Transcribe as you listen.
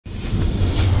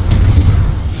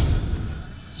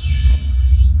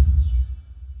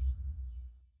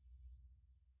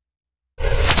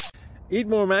Eat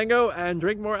more mango and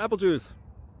drink more apple juice.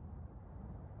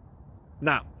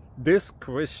 Now, this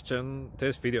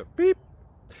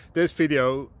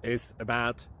video is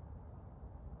about,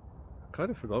 I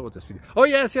kind of forgot what this video. Oh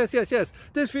yes.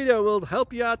 This video will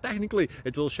help you out technically.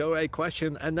 It will show a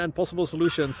question and then possible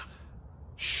solutions.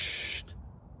 Shh.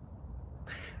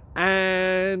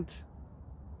 And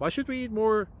why should we eat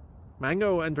more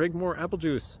mango and drink more apple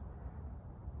juice?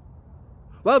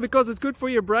 Well, because it's good for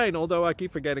your brain, although I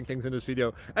keep forgetting things in this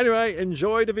video. Anyway,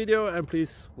 enjoy the video and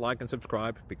please like and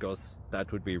subscribe, because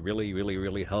that would be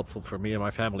really helpful for me and my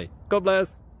family. God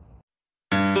bless!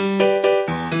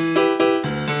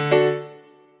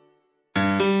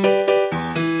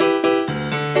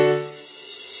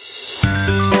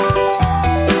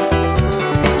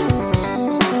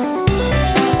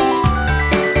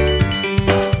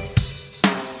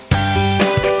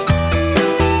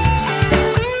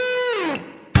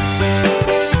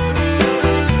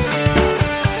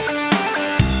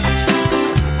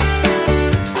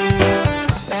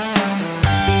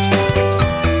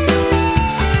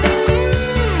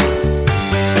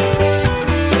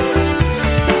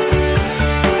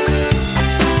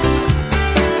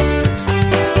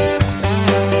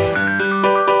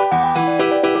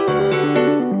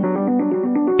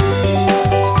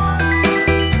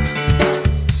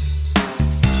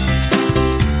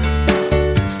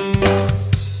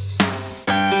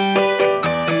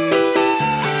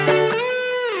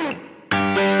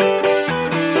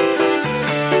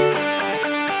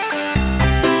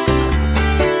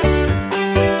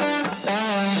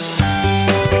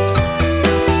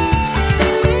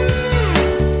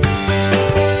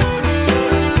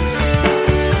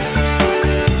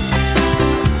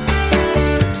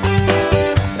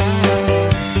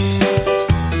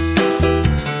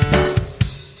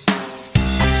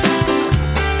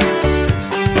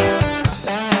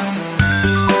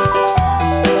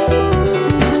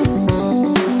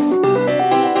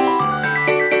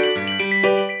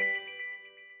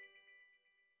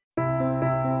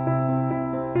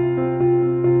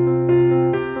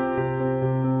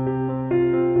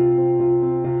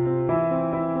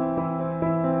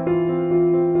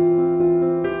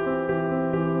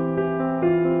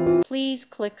 Please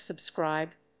click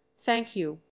subscribe. Thank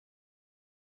you.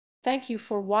 Thank you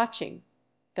for watching.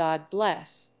 God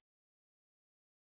bless.